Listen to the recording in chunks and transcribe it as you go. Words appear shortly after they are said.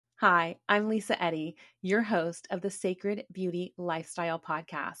Hi, I'm Lisa Eddy, your host of the Sacred Beauty Lifestyle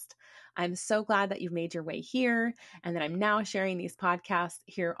Podcast. I'm so glad that you've made your way here and that I'm now sharing these podcasts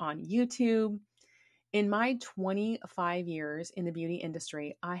here on YouTube. In my 25 years in the beauty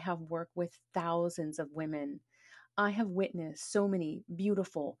industry, I have worked with thousands of women. I have witnessed so many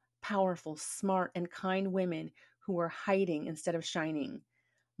beautiful, powerful, smart, and kind women who are hiding instead of shining.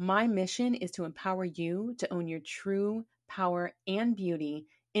 My mission is to empower you to own your true power and beauty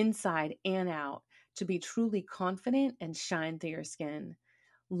inside and out, to be truly confident and shine through your skin.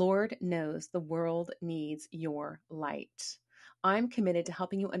 Lord knows the world needs your light. I'm committed to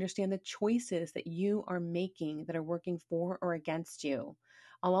helping you understand the choices that you are making that are working for or against you.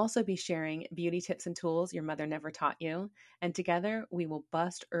 I'll also be sharing beauty tips and tools your mother never taught you, and together we will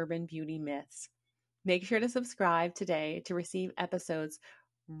bust urban beauty myths. Make sure to subscribe today to receive episodes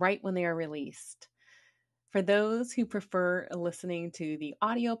right when they are released. For those who prefer listening to the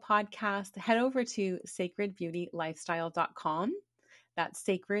audio podcast, head over to sacredbeautylifestyle.com. That's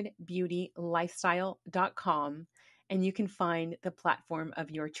sacredbeautylifestyle.com, and you can find the platform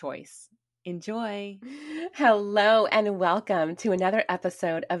of your choice. Enjoy. Hello, and welcome to another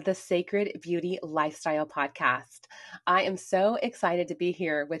episode of the Sacred Beauty Lifestyle Podcast. I am so excited to be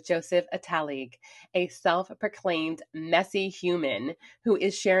here with Joseph Atalig, a self-proclaimed messy human who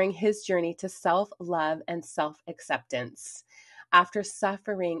is sharing his journey to self-love and self-acceptance. After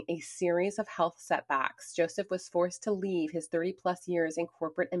suffering a series of health setbacks, Joseph was forced to leave his 30-plus years in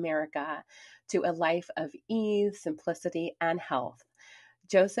corporate America to a life of ease, simplicity, and health.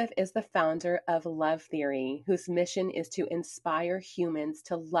 Joseph is the founder of Love Theory, whose mission is to inspire humans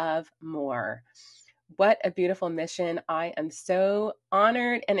to love more. What a beautiful mission. I am so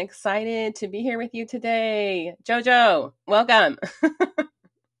honored and excited to be here with you today. Jojo, welcome.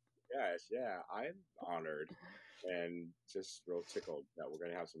 Yes, yeah, I'm honored and just real tickled that we're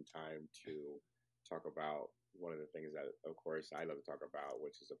going to have some time to talk about one of the things that, of course, I love to talk about,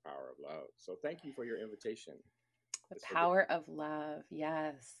 which is the power of love. So thank you for your invitation. The It's so good. power of love.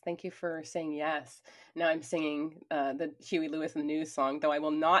 Yes. Thank you for saying yes. Now I'm singing the Huey Lewis and the News song, though I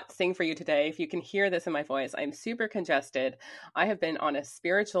will not sing for you today. If you can hear this in my voice, I'm super congested. I have been on a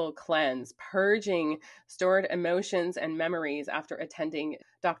spiritual cleanse, purging stored emotions and memories after attending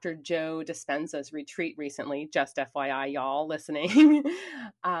Dr. Joe Dispenza's retreat recently. Just FYI, y'all listening.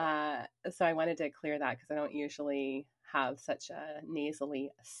 So I wanted to clear that because I don't usually have such a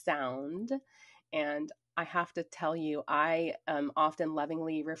nasally sound. And I have to tell you, I often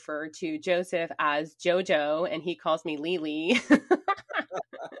lovingly refer to Joseph as Jojo, and he calls me Lily.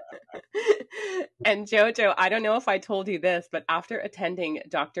 And Jojo, I don't know if I told you this, but after attending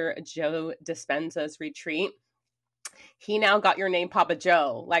Dr. Joe Dispenza's retreat, he now got your name Papa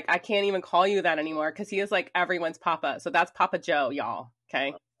Joe. Like, I can't even call you that anymore because he is like everyone's Papa. So that's Papa Joe, y'all.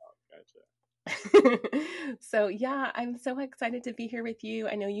 Okay. Gotcha. So yeah, I'm so excited to be here with you.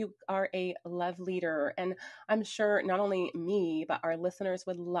 I know you are a love leader, and I'm sure not only me, but our listeners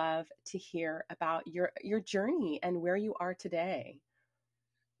would love to hear about your journey and where you are today.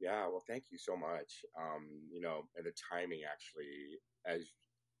 Yeah, well, thank you so much. And the timing actually, as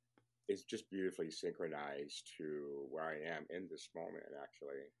is just beautifully synchronized to where I am in this moment,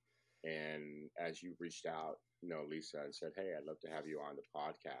 actually. And as you reached out, Lisa, and said, "Hey, I'd love to have you on the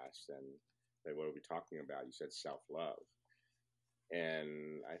podcast," and said, "What are we talking about?" You said self-love,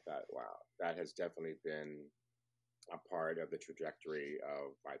 and I thought, wow, that has definitely been a part of the trajectory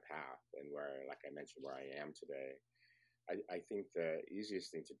of my path and where, like I mentioned, where I am today. I think the easiest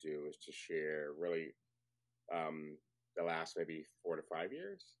thing to do is to share really the last maybe 4 to 5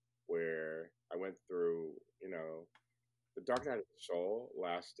 years where I went through, the dark night of the soul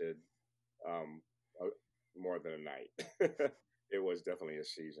lasted um, more than a night. It was definitely a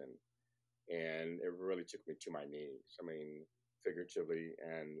season. And it really took me to my knees. I mean, figuratively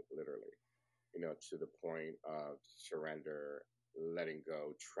and literally, to the point of surrender, letting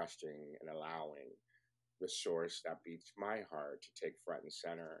go, trusting, and allowing the source that beats my heart to take front and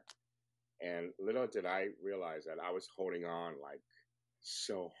center. And little did I realize that I was holding on like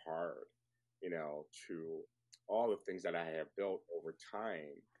so hard, to all the things that I have built over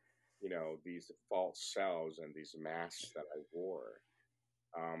time, these false selves and these masks that I wore,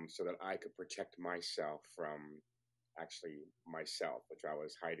 so that I could protect myself from actually myself, which I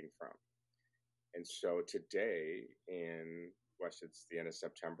was hiding from. And so today, it's the end of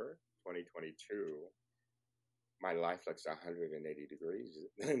September 2022, my life looks 180 degrees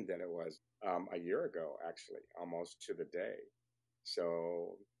than it was a year ago, actually, almost to the day.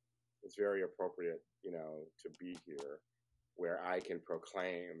 So it's very appropriate, to be here where I can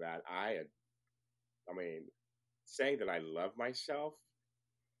proclaim that I mean, saying that I love myself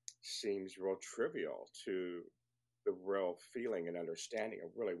seems real trivial to the real feeling and understanding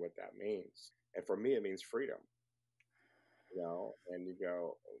of really what that means. And for me, it means freedom, and you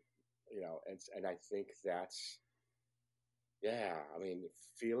go, and I think that's, yeah, I mean,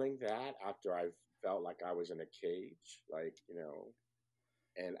 feeling that after I've felt like I was in a cage, like,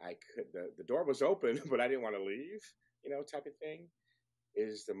 and the door was open, but I didn't want to leave, type of thing,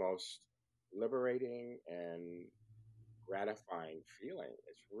 is the most liberating and gratifying feeling.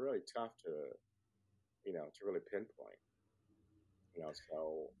 It's really tough to really pinpoint,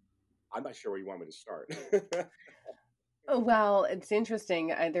 so I'm not sure where you want me to start. Oh, well, it's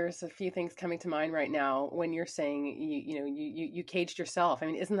interesting. There's a few things coming to mind right now when you're saying you caged yourself. I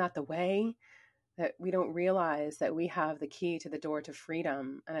mean, isn't that the way that we don't realize that we have the key to the door to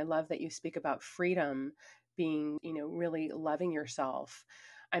freedom? And I love that you speak about freedom being, really loving yourself.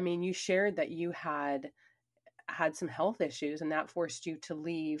 I mean, you shared that you had some health issues and that forced you to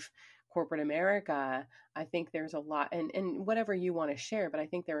leave corporate America. I think there's a lot, and whatever you want to share, but I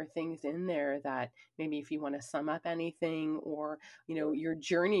think there are things in there that maybe if you want to sum up anything, or Sure. your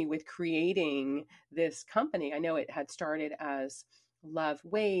journey with creating this company. I know it had started as Love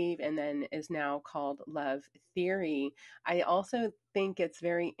Wave and then is now called Love Theory. I also think it's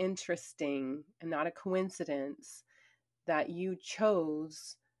very interesting and not a coincidence that you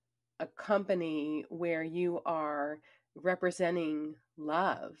chose a company where you are representing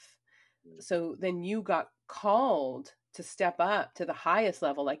love. Mm. So then you got called to step up to the highest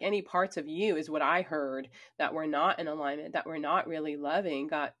level. Like any parts of you, is what I heard, that were not in alignment, that were not really loving,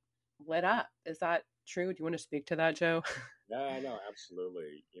 got lit up. Is that true? Do you want to speak to that, Joe? Yeah, no,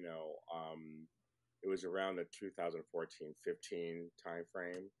 absolutely. It was around the 2014-15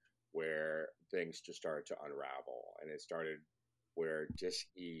 timeframe where things just started to unravel, and it started where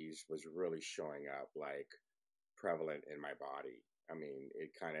dis-ease was really showing up like prevalent in my body. I mean,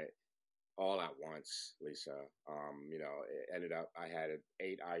 it kind of all at once, Lisa. It ended up I had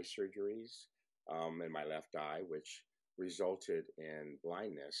 8 eye surgeries in my left eye, which resulted in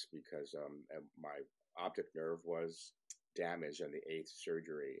blindness because my optic nerve was damaged in the 8th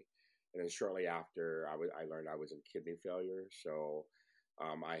surgery. And then shortly after, I learned I was in kidney failure, so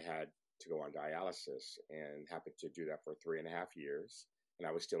I had to go on dialysis and happened to do that for 3.5 years. And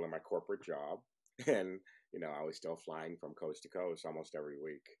I was still in my corporate job, and I was still flying from coast to coast almost every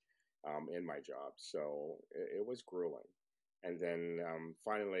week in my job. So it was grueling. And then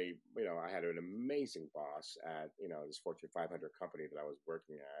finally, I had an amazing boss at, this Fortune 500 company that I was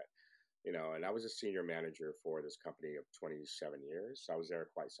working at, and I was a senior manager for this company of 27 years. So I was there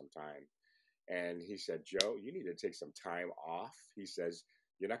quite some time. And he said, Joe, you need to take some time off. He says,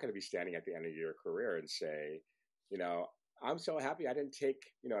 you're not going to be standing at the end of your career and say, you know, I'm so happy I didn't take,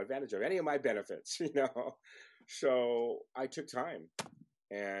 advantage of any of my benefits. So I took time,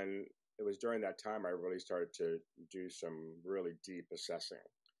 and it was during that time I really started to do some really deep assessing,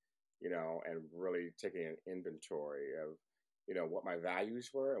 and really taking an inventory of, what my values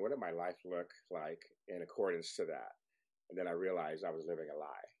were and what did my life look like in accordance to that. And then I realized I was living a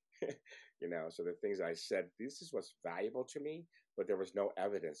lie. So the things I said, this is what's valuable to me, but there was no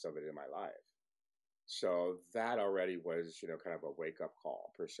evidence of it in my life. So that already was, kind of a wake up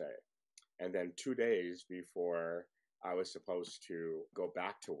call per se. And then 2 days before I was supposed to go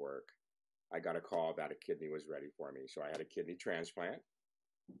back to work, I got a call that a kidney was ready for me. So I had a kidney transplant.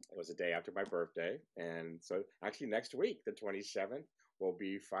 It was the day after my birthday. And so actually next week, the 27th, will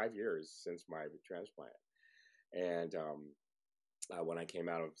be 5 years since my transplant. And when I came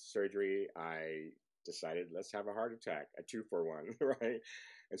out of surgery, I decided, let's have a heart attack, a 2-for-1, right?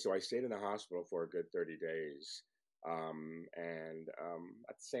 And so I stayed in the hospital for a good 30 days. And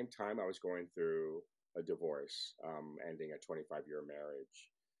at the same time, I was going through a divorce, ending a 25-year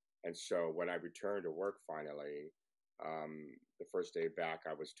marriage. And so when I returned to work finally, the first day back,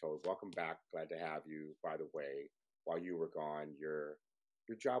 I was told, welcome back, glad to have you. By the way, while you were gone, your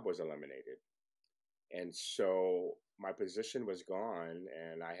job was eliminated. And so my position was gone,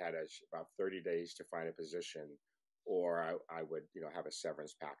 and I had about 30 days to find a position, or I would, have a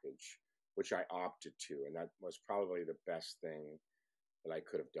severance package, which I opted to. And that was probably the best thing that I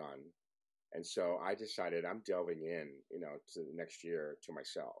could have done. And so I decided I'm delving in, to the next year to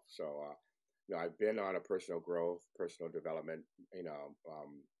myself. So, I've been on a personal growth, personal development,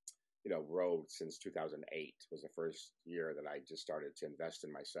 road since 2008 was the first year that I just started to invest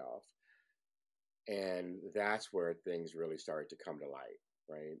in myself. And that's where things really started to come to light,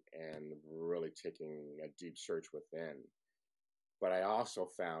 right? And really taking a deep search within. But I also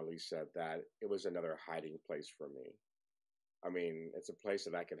found, Lisa, that it was another hiding place for me. I mean, it's a place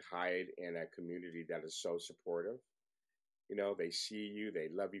that I could hide in a community that is so supportive. They see you, they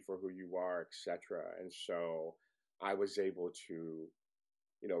love you for who you are, etc. And so I was able to,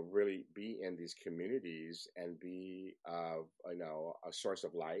 really be in these communities and be, a source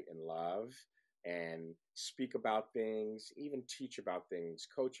of light and love, and speak about things, even teach about things,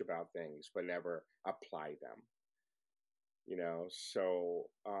 coach about things, but never apply them. So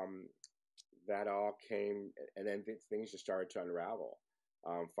that all came, and then things just started to unravel.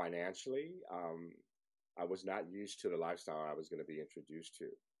 Financially, I was not used to the lifestyle I was going to be introduced to,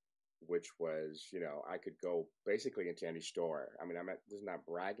 which was, I could go basically into any store. I mean, this is not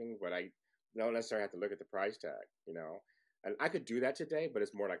bragging, but I don't necessarily have to look at the price tag. And I could do that today, but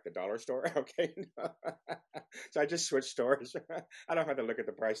it's more like the dollar store. Okay. So I just switched stores. I don't have to look at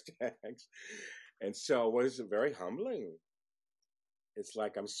the price tags. And so it was very humbling. It's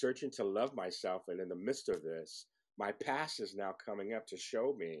like I'm searching to love myself. And in the midst of this, my past is now coming up to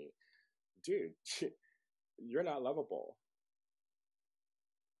show me, dude, you're not lovable.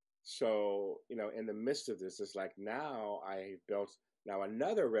 So, in the midst of this, it's like now I built now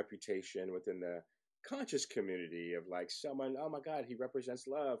another reputation within the conscious community of like someone, oh my God, he represents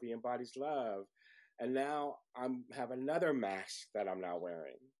love, he embodies love. And now have another mask that I'm now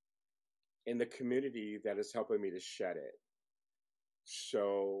wearing in the community that is helping me to shed it.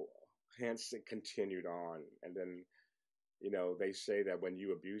 So hence it continued on. And then, they say that when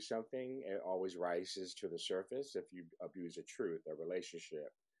you abuse something, it always rises to the surface. If you abuse a truth, a relationship,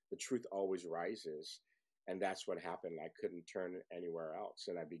 the truth always rises. And that's what happened. I couldn't turn anywhere else.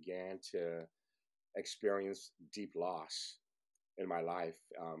 And I began to experience deep loss in my life.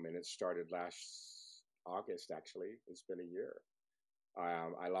 And it started last August, actually. It's been a year.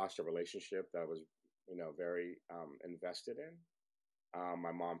 I lost a relationship that I was, very invested in.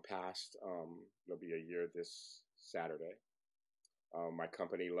 My mom passed. It'll be a year this Saturday. My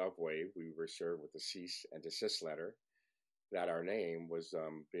company, Lovewave, we were served with a cease and desist letter that our name was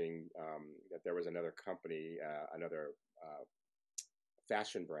that there was another company, another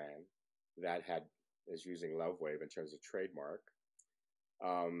fashion brand that is using Lovewave in terms of trademark.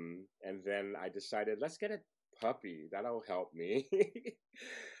 And then I decided, let's get a puppy. That'll help me.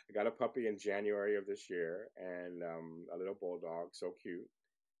 I got a puppy in January of this year, and a little bulldog, so cute.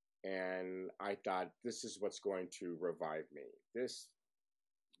 And I thought, this is what's going to revive me. This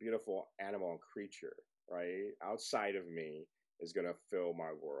beautiful animal and creature, right, outside of me is going to fill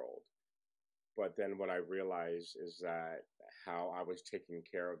my world. But then what I realized is that how I was taking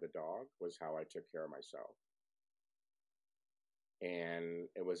care of the dog was how I took care of myself. And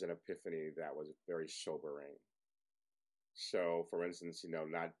it was an epiphany that was very sobering. So, for instance,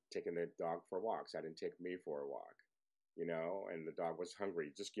 not taking the dog for walks. I didn't take me for a walk, and the dog was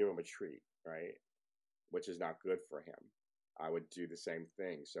hungry. Just give him a treat, right? Which is not good for him. I would do the same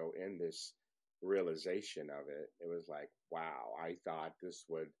thing. So in this realization of it, it was like, wow, I thought this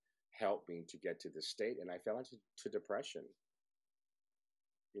would help me to get to this state. And I fell into depression.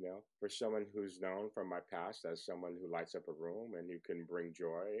 For someone who's known from my past as someone who lights up a room and who can bring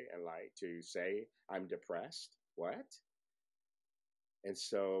joy and light, to say I'm depressed, what? And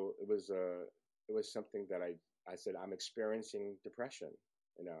so it was something that I said, I'm experiencing depression,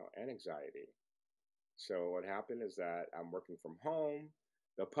 and anxiety. So what happened is that I'm working from home,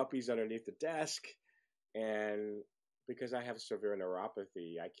 the puppy's underneath the desk, and because I have severe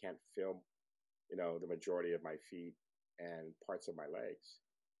neuropathy, I can't feel, the majority of my feet and parts of my legs.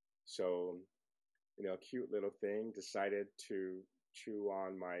 So, a cute little thing decided to chew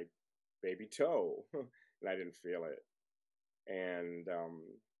on my baby toe, and I didn't feel it. And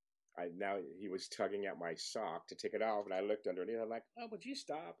now he was tugging at my sock to take it off, and I looked underneath. I'm like, oh, would you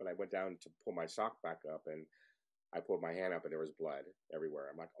stop? And I went down to pull my sock back up, and I pulled my hand up, and there was blood everywhere.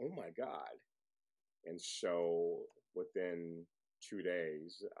 I'm like, oh my God. And so within 2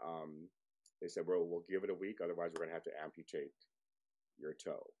 days, they said, well, we'll give it a week. Otherwise, we're going to have to amputate your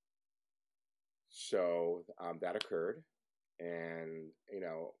toe. So that occurred, and,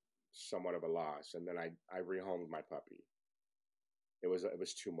 somewhat of a loss. And then I rehomed my puppy. It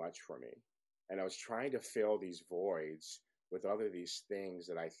was too much for me. And I was trying to fill these voids with these things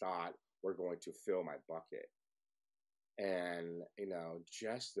that I thought were going to fill my bucket. And,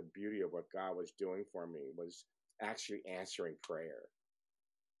 just the beauty of what God was doing for me was actually answering prayer.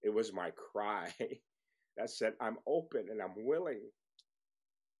 It was my cry that said, I'm open and I'm willing.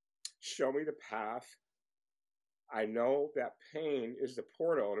 Show me the path. I know that pain is the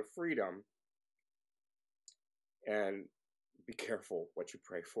portal to freedom. And be careful what you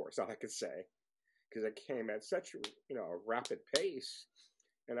pray for, is all I could say. Because it came at such a rapid pace.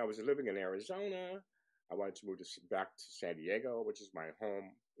 And I was living in Arizona. I wanted to move back to San Diego, which is my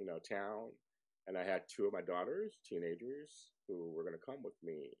home, town. And I had two of my daughters, teenagers, who were going to come with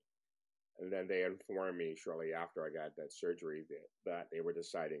me. And then they informed me shortly after I got that surgery that they were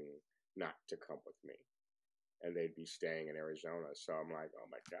deciding not to come with me and they'd be staying in Arizona. So I'm like, oh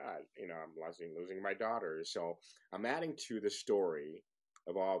my God, I'm losing my daughters. So I'm adding to the story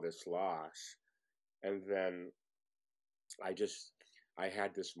of all this loss. And then I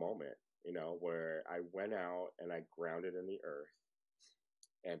had this moment, where I went out and I grounded in the earth.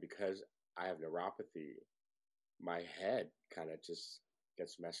 And because I have neuropathy, my head kind of just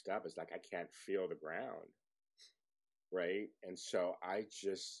gets messed up. It's like I can't feel the ground. Right. And so I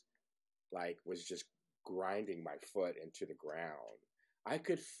just was just grinding my foot into the ground. I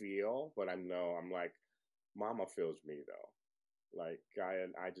could feel, but I'm like, Mama feels me though. Like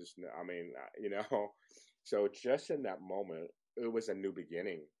I just, I mean, so just in that moment, it was a new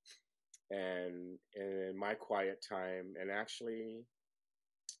beginning. And in my quiet time, and actually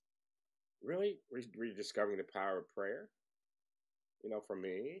really rediscovering the power of prayer, for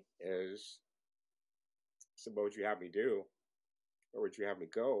me is, so what would you have me do? Where would you have me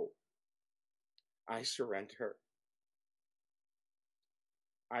go? I surrender.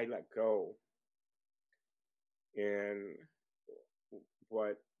 I let go. And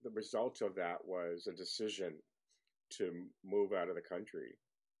what the result of that was a decision to move out of the country.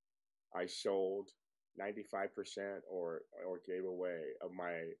 I sold 95% or gave away of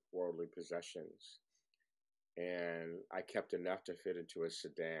my worldly possessions. And I kept enough to fit into a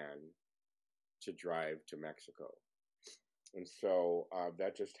sedan to drive to Mexico. And so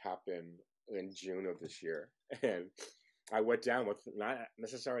that just happened in June of this year. And I went down with not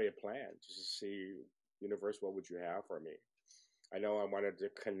necessarily a plan, just to see, universe, what would you have for me? I know I wanted to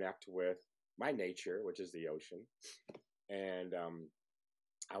connect with my nature, which is the ocean. And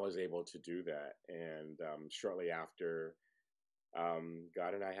I was able to do that. And shortly after,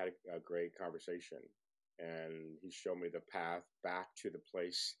 God and I had a great conversation. And he showed me the path back to the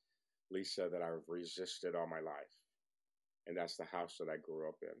place, Lisa, that I've resisted all my life. And that's the house that I grew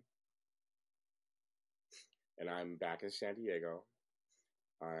up in. And I'm back in San Diego.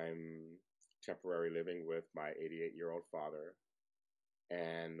 I'm temporarily living with my 88-year-old father.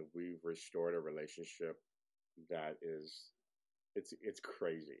 And we've restored a relationship that is, it's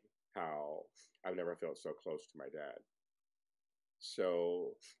crazy how I've never felt so close to my dad.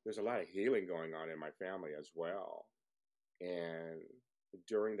 So there's a lot of healing going on in my family as well. And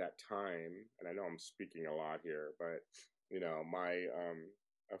during that time, and I know I'm speaking a lot here, but my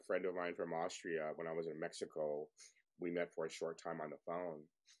a friend of mine from Austria, when I was in Mexico, we met for a short time on the phone,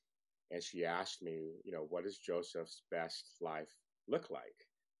 and she asked me, what does Joseph's best life look like?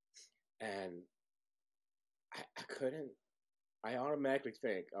 And I couldn't. I automatically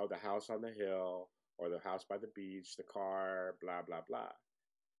think, oh, the house on the hill, or the house by the beach, the car, blah blah blah.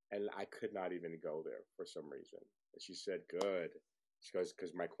 And I could not even go there for some reason. And she said, good. She goes,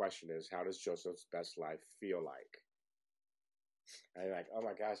 because my question is, how does Joseph's best life feel like? And I'm like, oh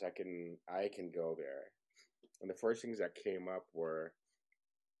my gosh, I can go there. And the first things that came up were,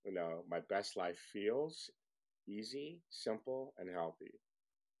 my best life feels easy, simple, and healthy.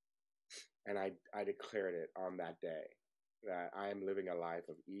 And I declared it on that day that I am living a life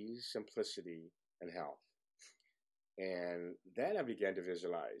of ease, simplicity, and health. And then I began to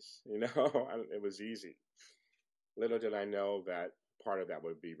visualize, it was easy. Little did I know that part of that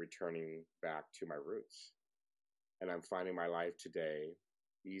would be returning back to my roots. And I'm finding my life today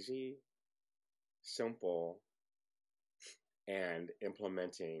easy, simple, and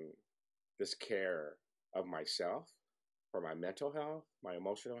implementing this care of myself for my mental health, my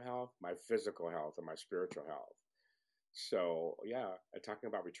emotional health, my physical health, and my spiritual health. So, yeah, talking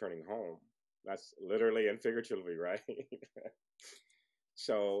about returning home, that's literally and figuratively, right?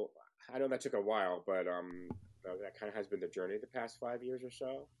 So, I know that took a while, but that kind of has been the journey the past 5 years or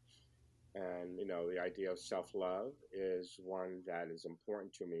so. And, the idea of self-love is one that is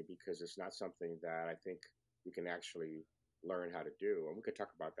important to me because it's not something that I think we can actually learn how to do. And we could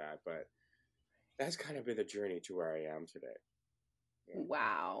talk about that, but that's kind of been the journey to where I am today. Yeah.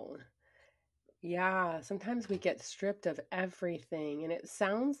 Wow. Yeah, sometimes we get stripped of everything. And it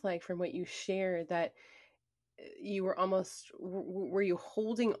sounds like from what you shared that you were almost were you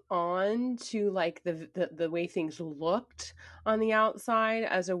holding on to like the way things looked on the outside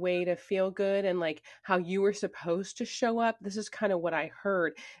as a way to feel good and like how you were supposed to show up? This is kind of what I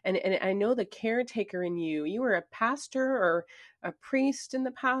heard. And I know the caretaker in you were a pastor or a priest in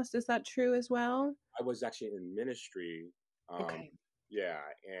the past. Is that true as well? I was actually in ministry. Um, Okay. yeah,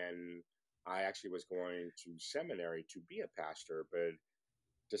 and I actually was going to seminary to be a pastor, but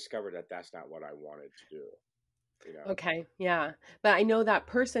discovered that that's not what I wanted to do. you know. Okay, yeah. But I know that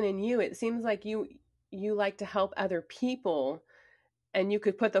person in you, it seems like you like to help other people and you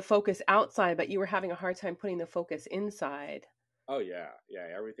could put the focus outside, but you were having a hard time putting the focus inside. Oh yeah, yeah.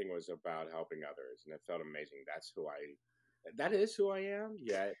 Everything was about helping others, and it felt amazing. That is who I am.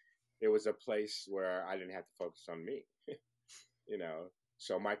 Yet it was a place where I didn't have to focus on me, you know.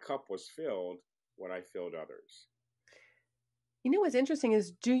 So my cup was filled when I filled others. You know what's interesting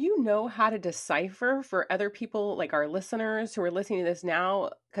is, do you know how to decipher for other people, like our listeners who are listening to this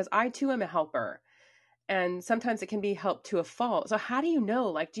now? Because I too am a helper, and sometimes it can be helped to a fault. So how do you know?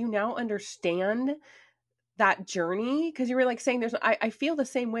 Like, do you now understand that journey? Because you were like saying I feel the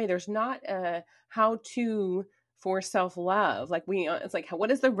same way. There's not a how to for self-love. Like it's like, what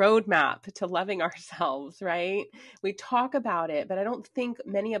is the roadmap to loving ourselves, right? We talk about it, but I don't think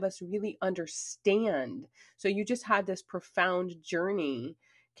many of us really understand. So you just had this profound journey.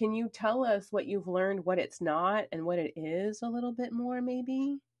 Can you tell us what you've learned, what it's not and what it is a little bit more,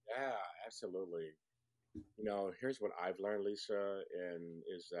 maybe? Yeah, absolutely. Here's what I've learned, Lisa, and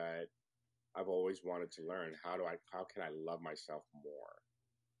is that I've always wanted to learn how can I love myself more,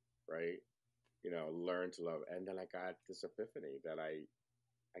 right? Learn to love. And then I got this epiphany that I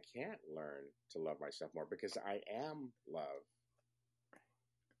can't learn to love myself more because I am love.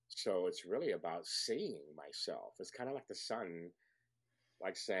 So it's really about seeing myself. It's kind of like the sun,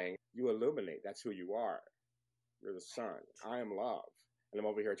 like saying, you illuminate. That's who you are. You're the sun. I am love. And I'm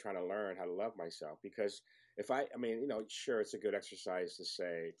over here trying to learn how to love myself because I mean, sure, it's a good exercise to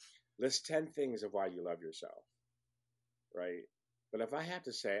say, list 10 things of why you love yourself, right? But if I have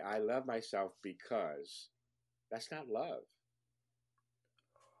to say, I love myself because, that's not love.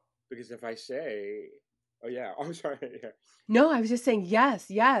 Because if I say, oh, yeah, I'm sorry. Yeah. No, I was just saying, yes,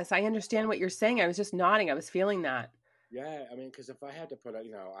 yes, I understand what you're saying. I was just nodding. I was feeling that. Yeah, I mean, because if I had to put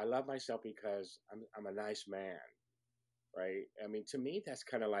I love myself because I'm a nice man, right? I mean, to me, that's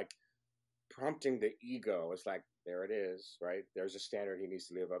kind of like prompting the ego. It's like, there it is, right? There's a standard he needs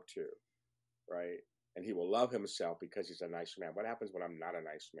to live up to, right? And he will love himself because he's a nice man. What happens when I'm not a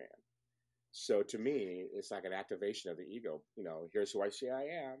nice man? So to me, it's like an activation of the ego. Here's who I say I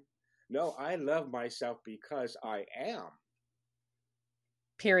am. No, I love myself because I am.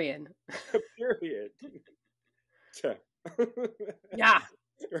 Period. Period. Yeah.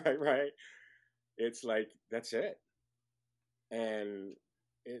 Right, right. It's like that's it. And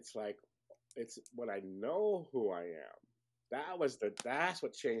it's like it's when I know who I am. That's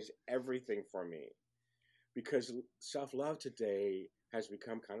what changed everything for me. Because self-love today has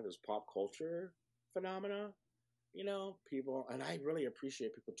become kind of this pop culture phenomena. People, and I really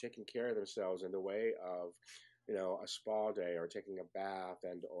appreciate people taking care of themselves in the way of, a spa day or taking a bath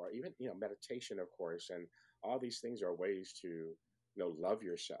or even, meditation, of course. And all these things are ways to, love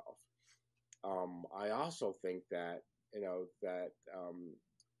yourself. I also think that,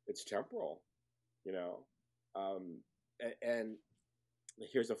 it's temporal, you know, um, and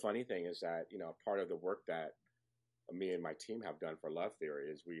here's the funny thing is that, part of the work that me and my team have done for Love Theory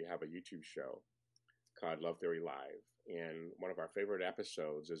is we have a YouTube show called Love Theory Live. And one of our favorite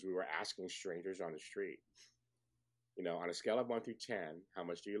episodes is we were asking strangers on the street, on a scale of 1 through 10, how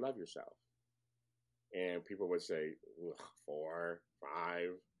much do you love yourself? And people would say, 4, 5,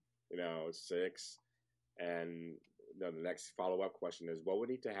 6. And the next follow up question is, what would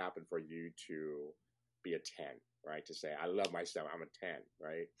need to happen for you to be a 10, right? To say, I love myself, I'm a 10,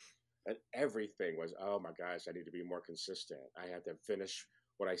 right? And everything was, oh my gosh, I need to be more consistent. I have to finish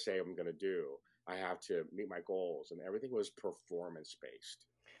what I say I'm going to do. I have to meet my goals. And everything was performance based,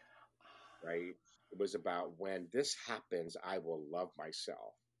 right? It was about when this happens, I will love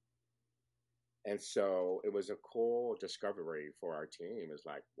myself. And so it was a cool discovery for our team. It's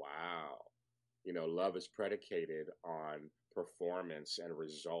like, wow, love is predicated on performance and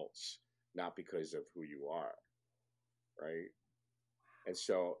results, not because of who you are, right? And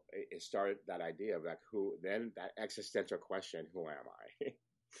so it started that idea of like then that existential question, who am I?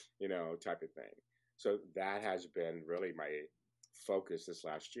 Type of thing. So that has been really my focus this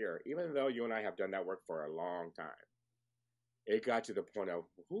last year, even though you and I have done that work for a long time. It got to the point of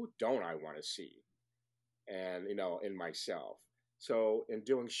who don't I want to see? And, in myself. So in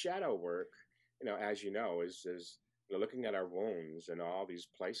doing shadow work, as you know, is looking at our wounds and all these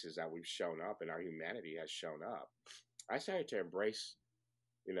places that we've shown up and our humanity has shown up. I started to embrace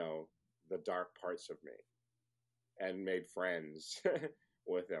the dark parts of me and made friends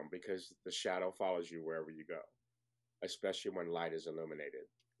with them because the shadow follows you wherever you go, especially when light is illuminated.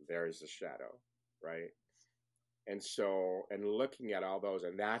 There is the shadow, right? And so, and looking at all those,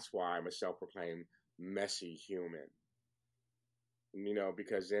 and that's why I'm a self proclaimed messy human,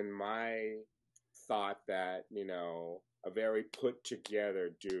 because in my thought that, a very put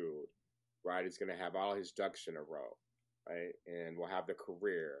together dude, right, is going to have all his ducks in a row, right? And will have the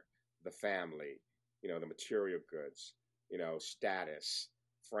career, the family, the material goods, status,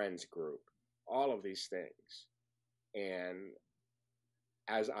 friends group, all of these things. And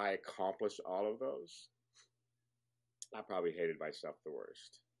as I accomplished all of those, I probably hated myself the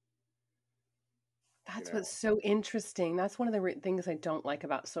worst. That's what's so interesting. That's one of the things I don't like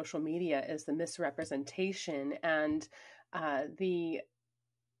about social media is the misrepresentation and the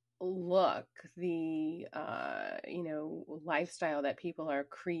look, the lifestyle that people are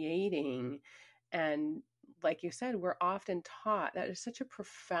creating. And like you said, we're often taught that is such a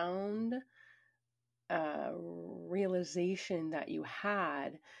profound realization that you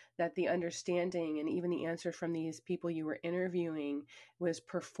had, that the understanding and even the answers from these people you were interviewing was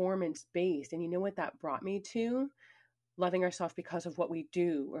performance based. And you know what that brought me to? Loving ourselves because of what we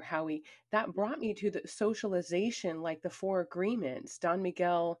do or how we, that brought me to the socialization, like the four agreements. Don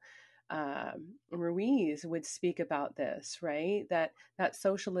Miguel Ruiz would speak about this, right? That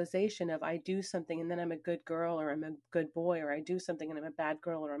socialization of I do something and then I'm a good girl or I'm a good boy, or I do something and I'm a bad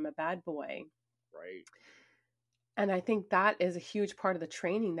girl or I'm a bad boy. Right. And I think that is a huge part of the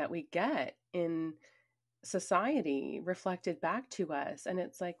training that we get in society reflected back to us. And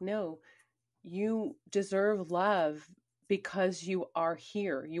it's like, no, you deserve love because you are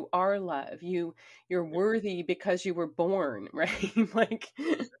here. You are love. You're worthy because you were born, right? Like,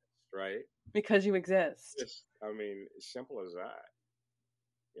 right. Because you exist. Just, I mean, simple as that,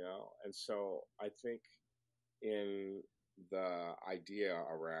 And so I think in the idea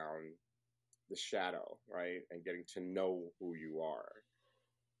around the shadow, right, and getting to know who you are,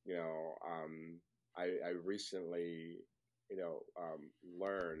 you know, I recently,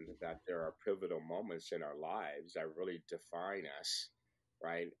 learned that there are pivotal moments in our lives that really define us,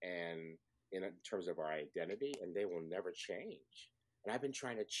 right, and in terms of our identity, and they will never change. And I've been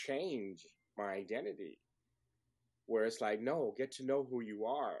trying to change my identity, where it's like, no, get to know who you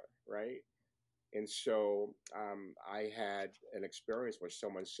are, right? And so I had an experience where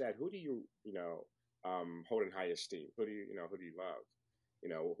someone said, "Who do you, hold in high esteem? Who do you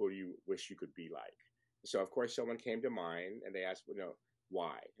love? Who do you wish you could be like?" So of course, someone came to mind, and they asked,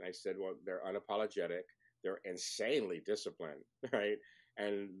 why? And I said, well, they're unapologetic, they're insanely disciplined, right?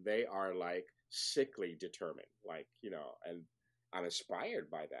 And they are like sickly determined, like and I'm inspired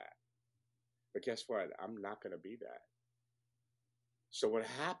by that. But guess what? I'm not going to be that. So what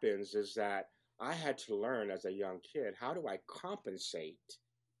happens is that I had to learn as a young kid, how do I compensate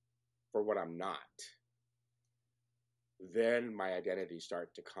for what I'm not? Then my identity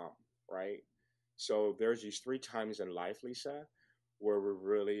start to come, right? So there's these 3 times in life, Lisa, where we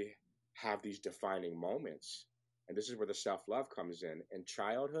really have these defining moments. And this is where the self-love comes in. In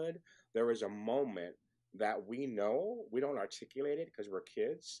childhood, there is a moment that we know, we don't articulate it because we're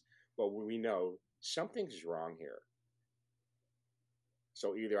kids, but we know something's wrong here.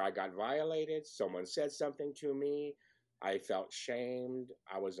 So either I got violated, someone said something to me, I felt shamed,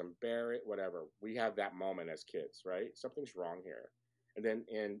 I was embarrassed, whatever. We have that moment as kids, right? Something's wrong here. And then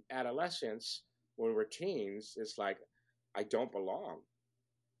in adolescence, when we're teens, it's like, I don't belong.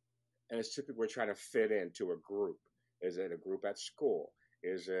 And it's typically we're trying to fit into a group. Is it a group at school?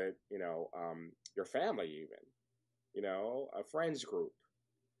 Is it, your family even? A friends group.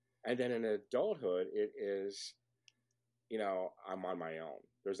 And then in adulthood, it is, I'm on my own.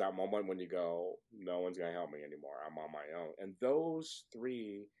 There's that moment when you go, no one's going to help me anymore. I'm on my own. And those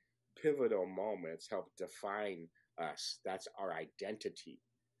 3 pivotal moments help define us. That's our identity.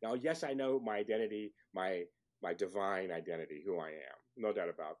 Now, yes, I know my identity, my divine identity, who I am. No doubt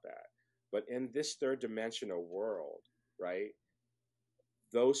about that. But in this 3rd dimensional world, right,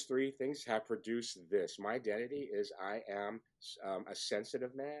 those 3 things have produced this. My identity is I am a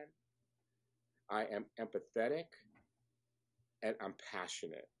sensitive man. I am empathetic. And I'm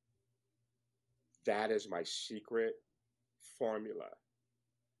passionate. That is my secret formula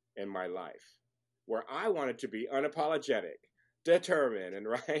in my life, where I wanted to be unapologetic, determined, and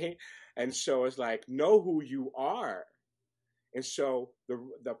right. And so it's like, know who you are. And so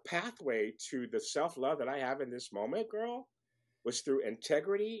the pathway to the self-love that I have in this moment, girl, was through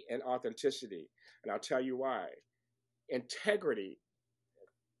integrity and authenticity. And I'll tell you why. Integrity,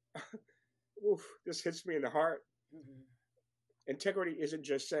 oof, this hits me in the heart. Mm-hmm. Integrity isn't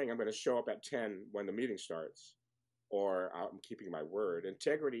just saying I'm going to show up at 10 when the meeting starts, or I'm keeping my word.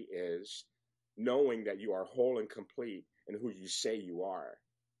 Integrity is knowing that you are whole and complete in who you say you are.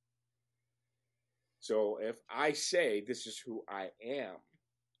 So if I say this is who I am,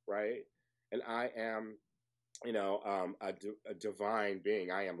 right, and I am, a divine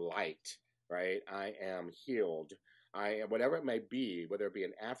being, I am light, right? I am healed. I am whatever it may be, whether it be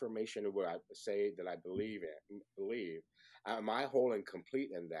an affirmation of what I say that I believe. Am I whole and complete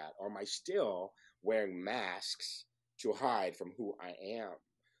in that, or am I still wearing masks to hide from who I am?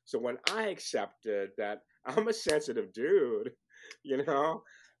 So when I accepted that I'm a sensitive dude, you know,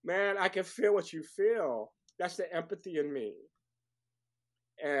 man, I can feel what you feel. That's the empathy in me.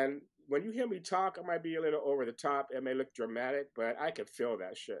 And when you hear me talk, I might be a little over the top. It may look dramatic, but I can feel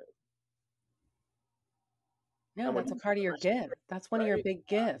that shit. No, And when that's you a part of your gift. That's one of your right, big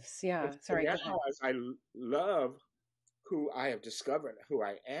gifts. and Yeah. so Sorry, now go ahead. as I love who I have discovered, who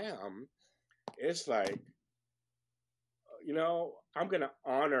I am, it's like I'm gonna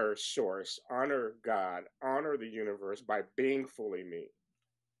honor Source, honor God, honor the universe by being fully me,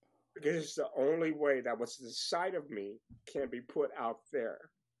 because it's the only way that what's inside of me can be put out there,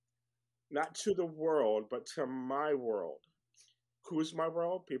 not to the world, but to my world. Who's my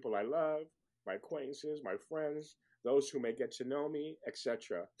world? People I love, my acquaintances, my friends, those who may get to know me,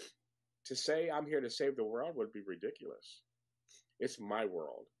 etc. To say I'm here to save the world would be ridiculous. It's my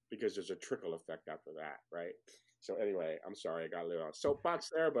world because there's a trickle effect after that, right? So anyway, I'm sorry I got a little on soapbox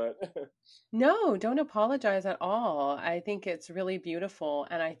there, but No, don't apologize at all. I think it's really beautiful.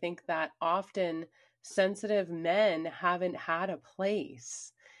 And I think that often sensitive men haven't had a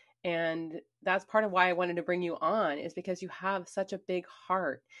place. And that's part of why I wanted to bring you on, is because you have such a big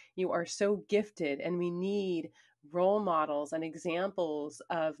heart. You are so gifted, and we need role models and examples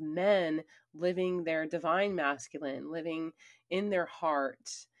of men living their divine masculine, living in their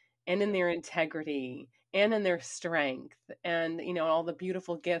heart and in yeah, their integrity and in their strength, and all the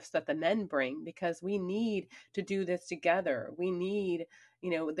beautiful gifts that the men bring, because we need to do this together. We need,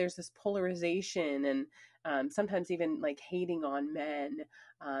 there's this polarization, and sometimes even like hating on men,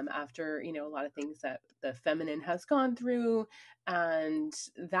 after a lot of things that the feminine has gone through, and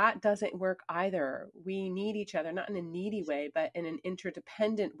that doesn't work either. We need each other, not in a needy way, but in an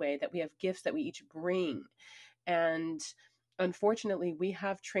interdependent way, that we have gifts that we each bring. And unfortunately, we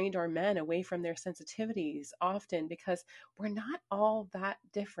have trained our men away from their sensitivities often, because we're not all that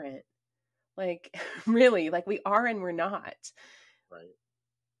different. Like, really, like we are and we're not, right.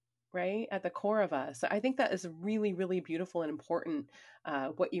 right? At the core of us. So I think that is really, really beautiful and important,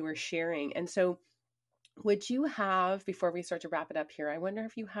 what you were sharing. And so, would you have, before we start to wrap it up here, I wonder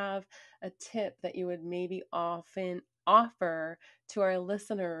if you have a tip that you would maybe often offer to our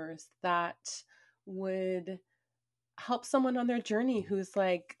listeners that would help someone on their journey who's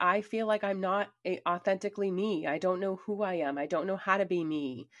like, I feel like I'm not authentically me. I don't know who I am. I don't know how to be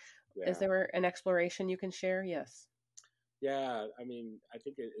me. Is Yeah, there an exploration you can share? Yes. yeah. I mean, I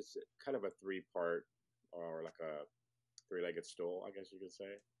think it's kind of a three-part or like a three-legged stool, I guess you could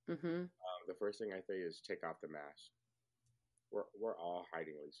say. Mm-hmm. The first thing I say is take off the mask. We're all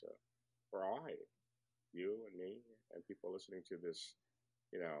hiding, Lisa. We're all hiding. You and me and people listening to this,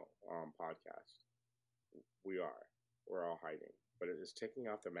 podcast. We are. We're all hiding. But it is taking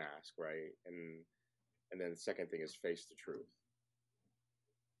off the mask, right? And then the second thing is face the truth.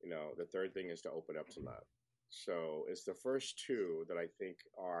 The third thing is to open up to love. So it's the first two that I think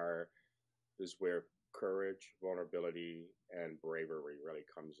are is where courage, vulnerability, and bravery really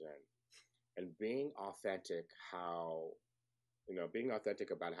comes in. And being authentic about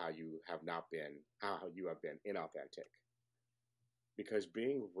how you have not been, how you have been inauthentic. Because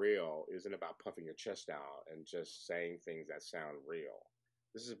being real isn't about puffing your chest out and just saying things that sound real.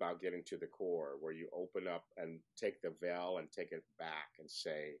 This is about getting to the core where you open up and take the veil and take it back and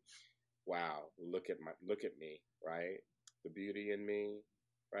say, wow, look at me, right? The beauty in me,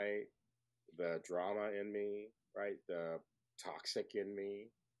 right? The drama in me, right? The toxic in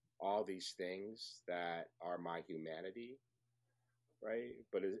me, all these things that are my humanity, right?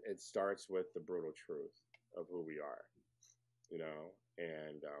 But it starts with the brutal truth of who we are,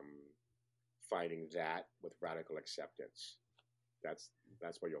 and finding that with radical acceptance. That's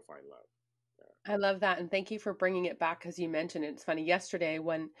that's where you'll find love. I love that. And thank you for bringing it back, because you mentioned it. It's funny. Yesterday,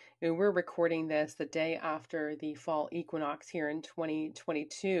 when we're recording this the day after the fall equinox here in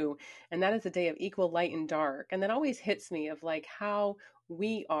 2022, and that is a day of equal light and dark. And that always hits me of like how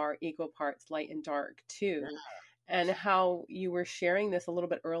we are equal parts light and dark Yeah. too. And how you were sharing this a little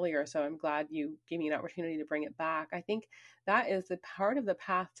bit earlier. So I'm glad you gave me an opportunity to bring it back. I think that is the part of the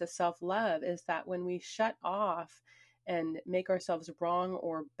path to self love, is that when we shut off and make ourselves wrong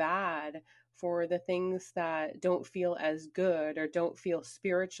or bad for the things that don't feel as good or don't feel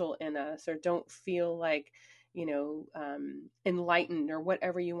spiritual in us or don't feel like enlightened, or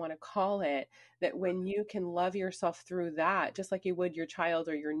whatever you want to call it, that when you can love yourself through that, just like you would your child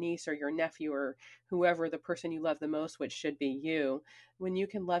or your niece or your nephew or whoever, the person you love the most, which should be you, when you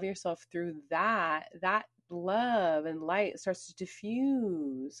can love yourself through that, that love and light starts to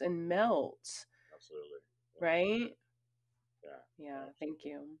diffuse and melt, Absolutely. Yeah. right? Yeah. Yeah, thank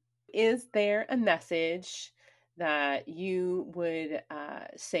Absolutely. you. Is there a message that you would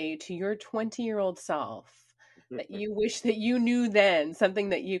say to your 20-year-old self that you wish that you knew then, something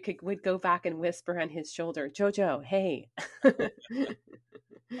that you would go back and whisper on his shoulder, Jojo, hey? Yeah,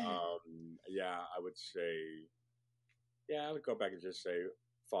 I would say, yeah, I would go back and just say,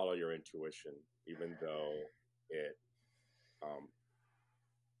 follow your intuition, even though it um,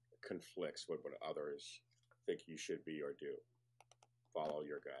 conflicts with what others think you should be or do. Follow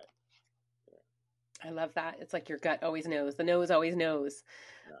your gut. I love that. It's like your gut always knows. The nose always knows.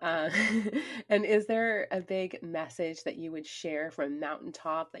 Yeah. Uh, and is there a big message that you would share from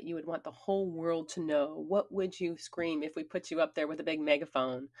mountaintop that you would want the whole world to know? What would you scream if we put you up there with a big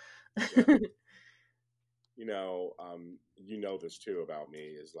megaphone? Yeah. You know this too about me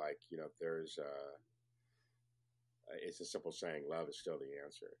is like, there's it's a simple saying, love is still the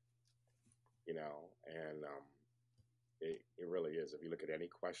answer, and it really is. If you look at any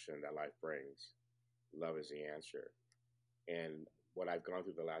question that life brings, love is the answer. And what I've gone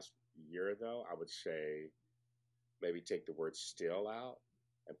through the last year, though, I would say maybe take the word still out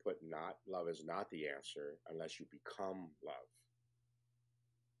and put not love is not the answer unless you become love.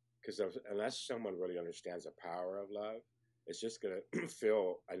 Because unless someone really understands the power of love, it's just going to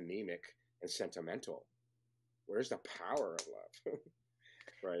feel anemic and sentimental. Where's the power of love?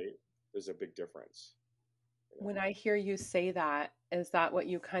 Right? There's a big difference. When I hear you say that, is that what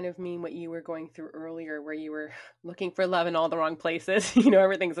you kind of mean what you were going through earlier, where you were looking for love in all the wrong places?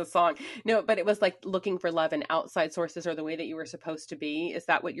 Everything's a song. No, but it was like looking for love in outside sources or the way that you were supposed to be. Is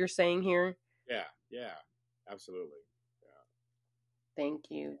that what you're saying here? Yeah, yeah, absolutely. Yeah. Thank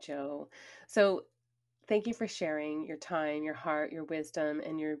you, Joe. So, thank you for sharing your time, your heart, your wisdom,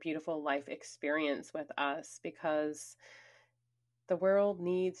 and your beautiful life experience with us, because the world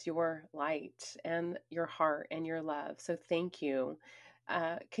needs your light and your heart and your love. So thank you.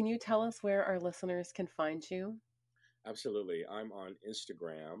 Can you tell us where our listeners can find you? Absolutely. I'm on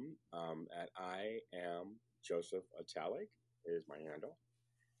Instagram at I am Joseph Atalig is my handle.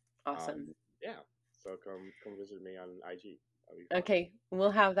 Awesome. Yeah. So come visit me on IG. That'll be fun. Okay,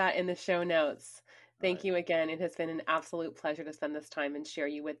 we'll have that in the show notes. All Thank right. you again. It has been an absolute pleasure to spend this time and share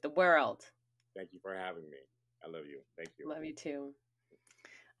you with the world. Thank you for having me. I love you. Thank you. Love you too.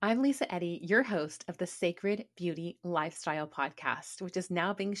 I'm Lisa Eddy, your host of the Sacred Beauty Lifestyle Podcast, which is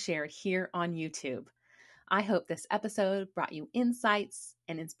now being shared here on YouTube. I hope this episode brought you insights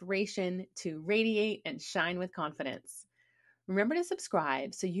and inspiration to radiate and shine with confidence. Remember to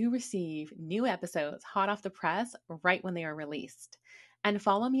subscribe so you receive new episodes hot off the press right when they are released. And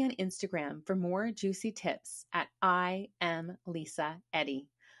follow me on Instagram for more juicy tips at I am Lisa Eddy.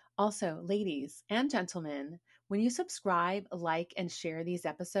 Also, ladies and gentlemen, when you subscribe, like, and share these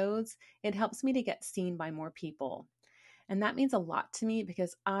episodes, it helps me to get seen by more people. And that means a lot to me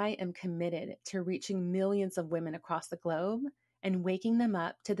because I am committed to reaching millions of women across the globe and waking them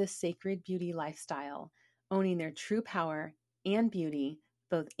up to the sacred beauty lifestyle, owning their true power and beauty,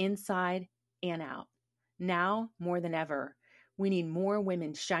 both inside and out. Now more than ever, we need more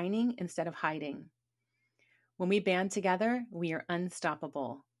women shining instead of hiding. When we band together, we are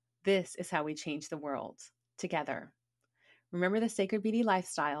unstoppable. This is how we change the world, together. Remember the sacred beauty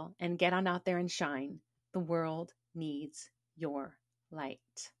lifestyle and get on out there and shine. The world needs your light.